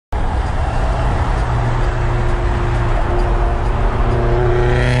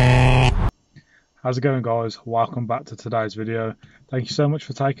How's it going, guys? Welcome back to today's video. Thank you so much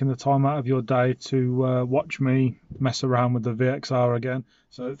for taking the time out of your day to watch me mess around with the VXR again.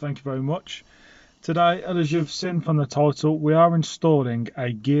 So thank you very much. Today, as you've seen from the title, we are installing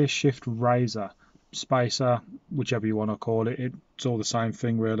a gear shift razor, spacer, whichever you want to call it. It's all the same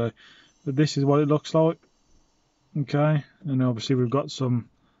thing really. But this is what it looks like. Okay, and obviously we've got some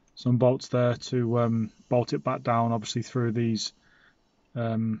bolts there to bolt it back down, obviously through these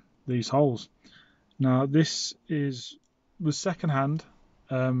holes. Now this was second hand,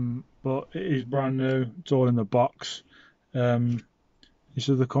 but it is brand new. It's all in the box. This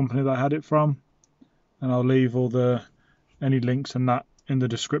is the company that I had it from, and I'll leave any links and that in the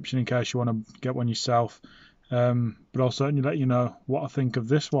description in case you want to get one yourself. But I'll certainly let you know what I think of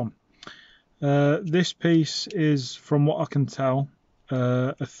this one. This piece is, from what I can tell,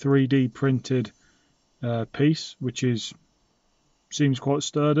 a 3D printed piece, which seems quite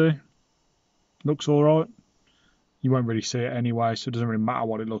sturdy. Looks alright. You won't really see it anyway, so it doesn't really matter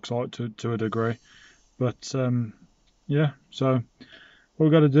what it looks like to a degree. But yeah, so what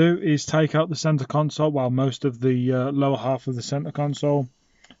we've got to do is take out the center console, well, most of the lower half of the center console.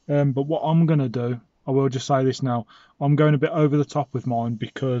 But what I'm going to do, I will just say this now, I'm going a bit over the top with mine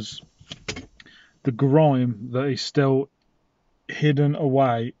because the grime that is still hidden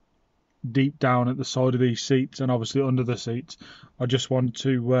away deep down at the side of these seats and obviously under the seats, I just want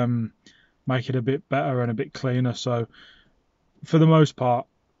to make it a bit better and a bit cleaner. So for the most part,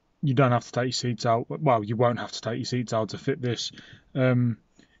 you don't have to take your seats out. Well, you won't have to take your seats out to fit this.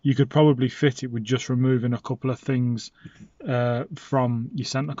 You could probably fit it with just removing a couple of things from your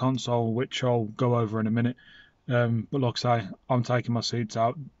center console, which I'll go over in a minute. But like I say, I'm taking my seats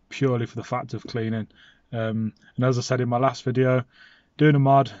out purely for the fact of cleaning. And as I said in my last video, doing a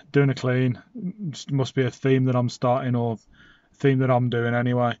mod, doing a clean, must be a theme that I'm starting, or a theme that I'm doing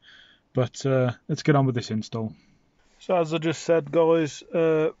anyway. But let's get on with this install. So as I just said, guys,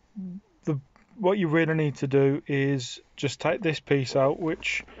 what you really need to do is just take this piece out,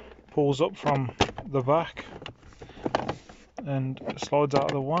 which pulls up from the back and slides out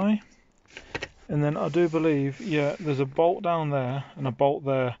of the way. And then I do believe, yeah, there's a bolt down there and a bolt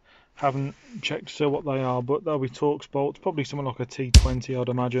there. Haven't checked to see what they are, but they'll be Torx bolts, probably something like a T20, I'd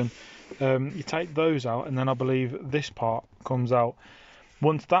imagine. You take those out, and then I believe this part comes out.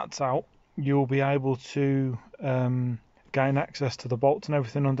 Once that's out, you'll be able to gain access to the bolts and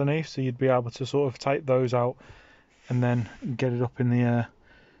everything underneath, so you'd be able to sort of take those out and then get it up in the air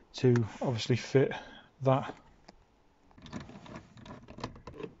to obviously fit that.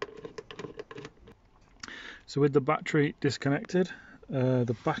 So with the battery disconnected,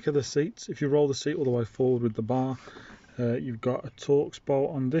 the back of the seats, if you roll the seat all the way forward with the bar, you've got a Torx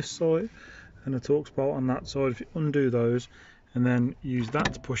bolt on this side and a Torx bolt on that side. If you undo those and then use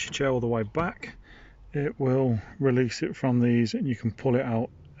that to push your chair all the way back, it will release it from these and you can pull it out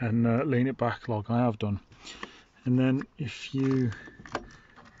and lean it back like I have done. And then if you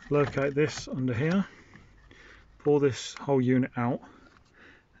locate this under here, pull this whole unit out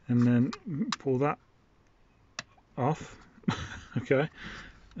and then pull that off. Okay,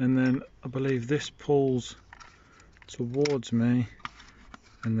 and then I believe this pulls towards me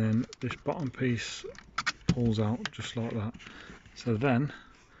and then this bottom piece pulls out just like that. So then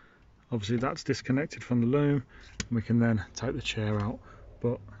obviously that's disconnected from the loom and we can then take the chair out.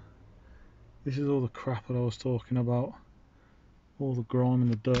 But this is all the crap that I was talking about, all the grime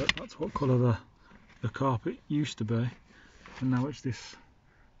and the dirt. That's what colour the carpet used to be, and now it's this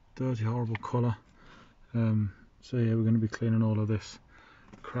dirty horrible colour. So yeah, we're going to be cleaning all of this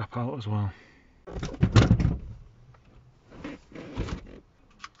crap out as well.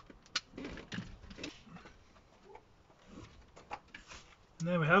 And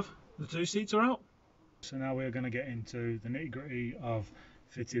there we have, the two seats are out. So now we're going to get into the nitty gritty of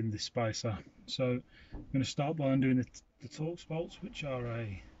fitting this spacer. So I'm going to start by undoing the Torx bolts, which are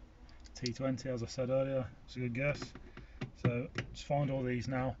a T20, as I said earlier. It's a good guess. So just find all these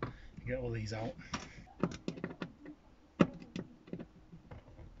now and get all these out.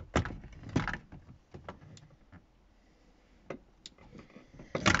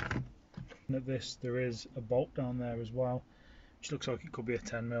 At this, there is a bolt down there as well, which looks like it could be a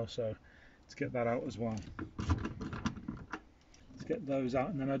 10mm, so let's get that out as well. Let's get those out,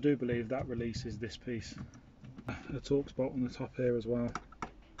 and then I do believe that releases this piece. A Torx bolt on the top here as well.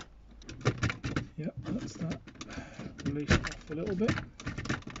 Yep, that's that. Release it off a little bit.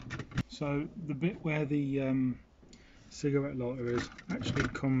 So the bit where the cigarette lighter is actually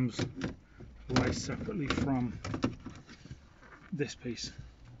comes away separately from this piece.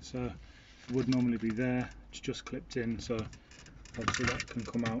 So it would normally be there, it's just clipped in, so obviously that can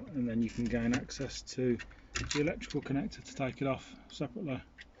come out, and then you can gain access to the electrical connector to take it off separately.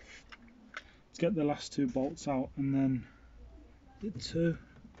 Let's get the last two bolts out, and then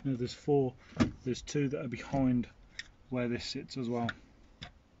there's four, there's two that are behind where this sits as well.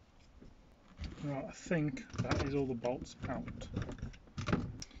 Right, I think that is all the bolts out.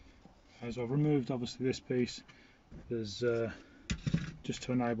 So I've removed obviously this piece. There's just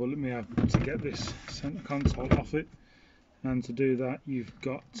to enable me to get this centre console off it, and to do that you've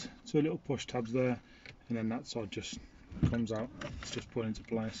got two little push tabs there, and then that side just comes out. It's just put into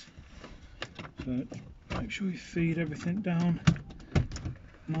place. So make sure you feed everything down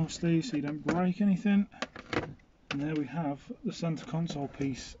nicely so you don't break anything. And there we have the centre console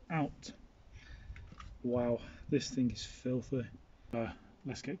piece out. Wow, this thing is filthy.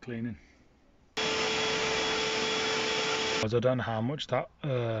 Let's get cleaning. I don't know how much that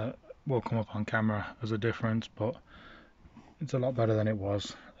will come up on camera as a difference, but it's a lot better than it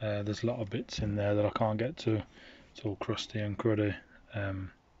was. There's a lot of bits in there that I can't get to. It's all crusty and cruddy,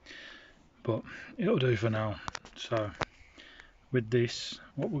 but it'll do for now. So with this,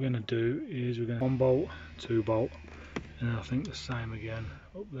 what we're going to do is we're going to 1 bolt, 2 bolt, and I think the same again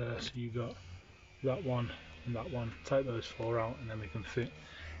up there. So you got that one and that one. Take those 4 out, and then we can fit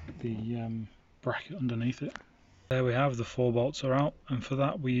the bracket underneath it. There we have, the 4 bolts are out, and for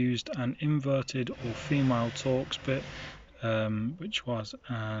that we used an inverted or female Torx bit, which was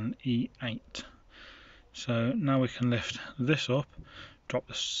an E8. So now we can lift this up, drop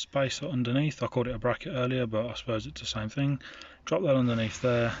the spacer underneath. I called it a bracket earlier, but I suppose it's the same thing. Drop that underneath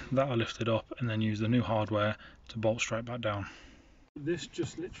there, that'll lift it up, and then use the new hardware to bolt straight back down. This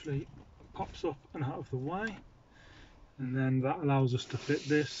just literally pops up and out of the way, and then that allows us to fit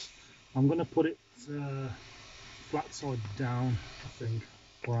this. I'm going to put it flat side down, I think,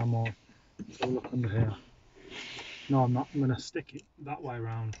 or am I? So look under here. No, I'm not. I'm going to stick it that way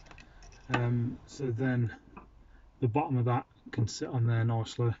around, so then the bottom of that can sit on there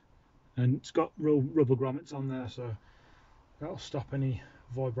nicely, and it's got real rubber grommets on there, so that'll stop any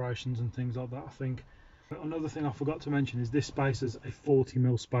vibrations and things like that, I think. Another thing I forgot to mention is this spacer's a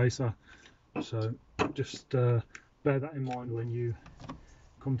 40mm spacer, so just bear that in mind when you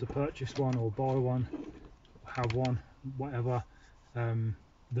come to purchase one or buy one, have one, whatever.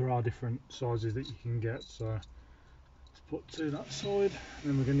 There are different sizes that you can get, so let's put to that side, and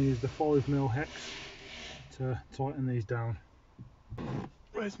then we're going to use the 5mm hex to tighten these down.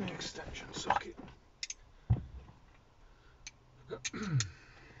 Where's my extension socket?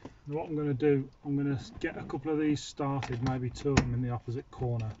 What I'm going to do, I'm going to get a couple of these started, maybe 2 of them in the opposite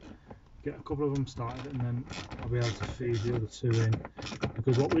corner, get a couple of them started, and then I'll be able to feed the other 2 in,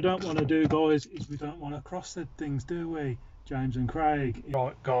 because what we don't want to do, guys, is we don't want to cross-thread things, do we, James and Craig?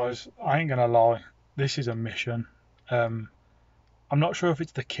 Right guys, I ain't gonna lie, this is a mission. I'm not sure if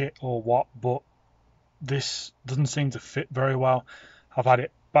it's the kit or what, but this doesn't seem to fit very well. I've had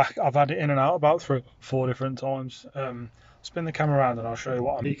it in and out about 4 different times. Spin the camera around and I'll show you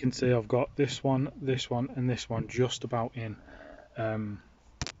what you can see. I've got this one, and this one just about in.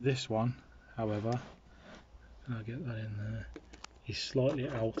 This one, however, I'll get that in there, is slightly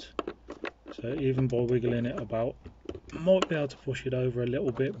out, so even by wiggling it about, I might be able to push it over a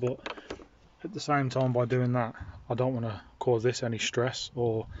little bit, but at the same time, by doing that, I don't want to cause this any stress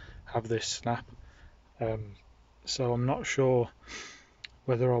or have this snap. So I'm not sure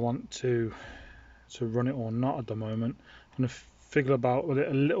whether I want to run it or not at the moment. I'm going to figure about with it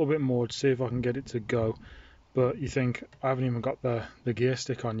a little bit more to see if I can get it to go. But you think, I haven't even got the gear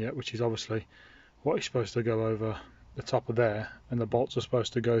stick on yet, which is obviously what is supposed to go over the top of there, and the bolts are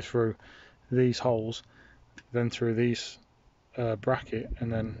supposed to go through these holes, then through these bracket,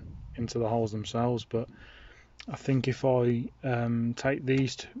 and then into the holes themselves. But I think if I take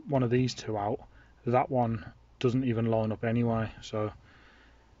one of these 2 out, that one doesn't even line up anyway, so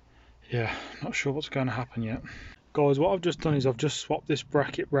yeah, not sure what's going to happen yet. Guys, what I've just done is I've just swapped this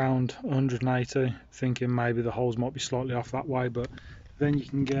bracket round 180, thinking maybe the holes might be slightly off that way, but then you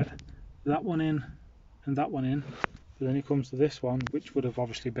can get that one in and that one in, but then it comes to this one, which would have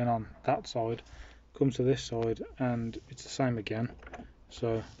obviously been on that side, comes to this side, and it's the same again.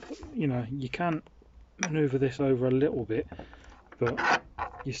 So, you know, you can maneuver this over a little bit, but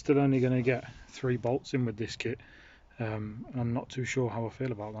you're still only going to get 3 bolts in with this kit. I'm not too sure how I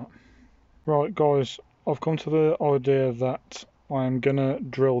feel about that. Right guys, I've come to the idea that I'm going to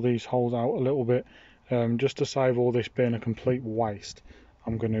drill these holes out a little bit, just to save all this being a complete waste.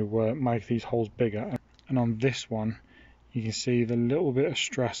 I'm going to make these holes bigger, and on this one you can see the little bit of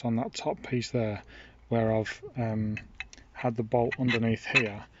stress on that top piece there, where I've had the bolt underneath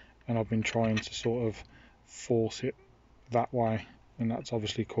here, and I've been trying to sort of force it that way, and that's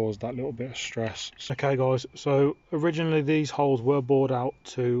obviously caused that little bit of stress. Okay guys, so originally these holes were bored out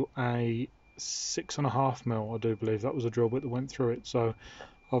to a 6.5mm. I do believe that was a drill bit that went through it. So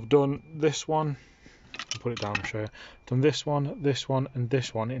I've done this one, I'll put it down and show you. Done this one, and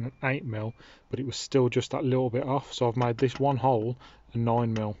this one in an 8mm, but it was still just that little bit off. So I've made this one hole a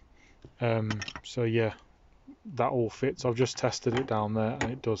 9mm. So yeah, that all fits. I've just tested it down there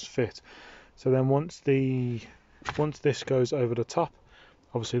and it does fit. So then once this goes over the top,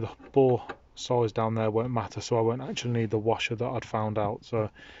 obviously the bore size down there won't matter, so I won't actually need the washer that I'd found out. So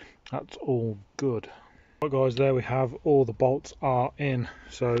that's all good. Right guys, there we have, all the bolts are in.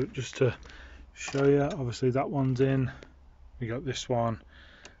 So just to show you, obviously that one's in, we got this one,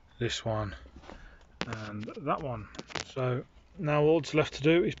 and that one. So now all that's left to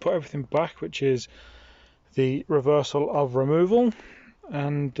do is put everything back, which is the reversal of removal,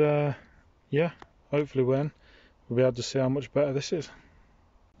 and yeah, hopefully we'll be able to see how much better this is.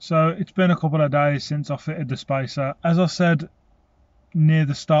 So it's been a couple of days since I fitted the spacer. As I said near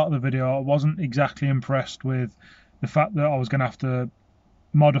the start of the video, I wasn't exactly impressed with the fact that I was going to have to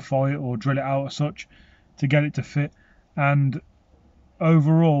modify it or drill it out as such to get it to fit, and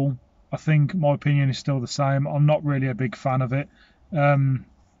overall I think my opinion is still the same. I'm not really a big fan of it.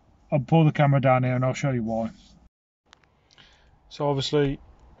 I'll pull the camera down here and I'll show you why. So obviously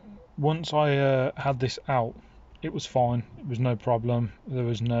once I had this out, it was fine, it was no problem, there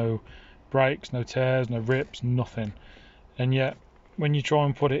was no breaks, no tears, no rips, nothing. And yet when you try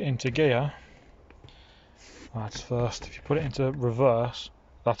and put it into gear, that's first, if you put it into reverse,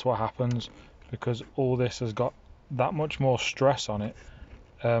 that's what happens, because all this has got that much more stress on it.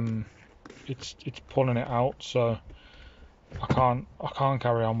 It's pulling it out, so I can't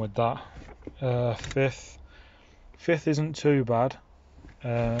carry on with that. Fifth isn't too bad,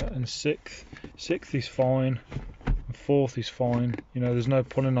 and sixth is fine, and fourth is fine. You know, there's no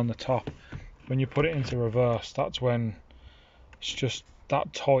pulling on the top. When you put it into reverse, that's when it's just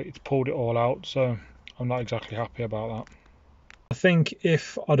that tight, it's pulled it all out. So I'm not exactly happy about that. I think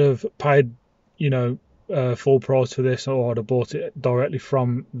if I'd have paid, you know, full price for this, or I'd have bought it directly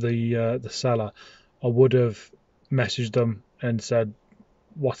from the seller, I would have messaged them and said,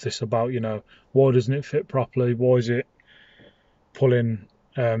 what's this about, you know, why doesn't it fit properly, why is it pulling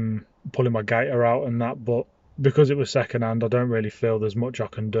my gaiter out and that. But because it was second hand, I don't really feel there's much I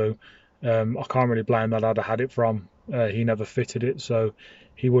can do. I can't really blame that I'd have had it from. He never fitted it, so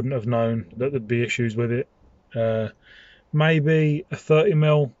he wouldn't have known that there'd be issues with it. Maybe a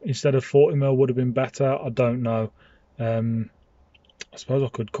 30mm instead of 40mm would have been better, I don't know. I suppose I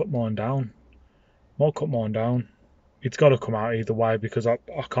could cut mine down. Might cut mine down. It's got to come out either way, because I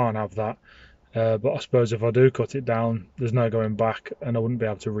can't have that. But I suppose if I do cut it down, there's no going back, and I wouldn't be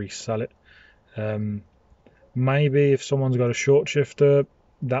able to resell it. Maybe if someone's got a short shifter,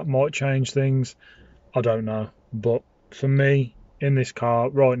 that might change things. I don't know. But for me, in this car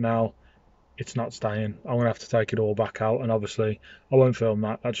right now, it's not staying. I'm going to have to take it all back out, and obviously I won't film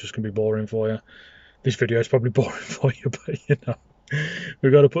that. That's just going to be boring for you. This video is probably boring for you, but you know,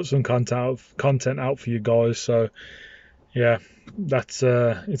 we've got to put some content out for you guys. So yeah, that's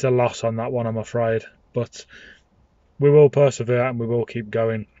it's a loss on that one, I'm afraid, but we will persevere and we will keep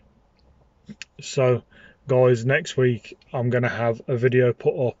going. So guys, next week I'm going to have a video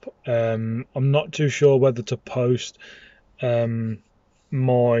put up. I'm not too sure whether to post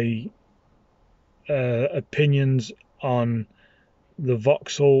my opinions on the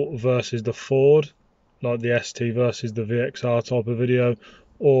Vauxhall versus the Ford, like the ST versus the VXR type of video,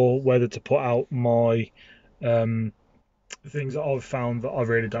 or whether to put out my things that I've found that I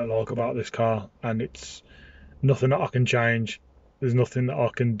really don't like about this car, and it's nothing that I can change. There's nothing that I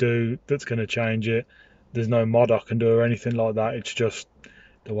can do that's going to change it. There's no mod I can do or anything like that. It's just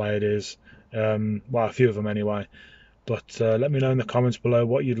the way it is. Well, a few of them anyway. But let me know in the comments below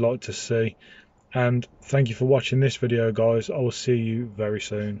what you'd like to see. And thank you for watching this video, guys. I will see you very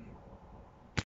soon.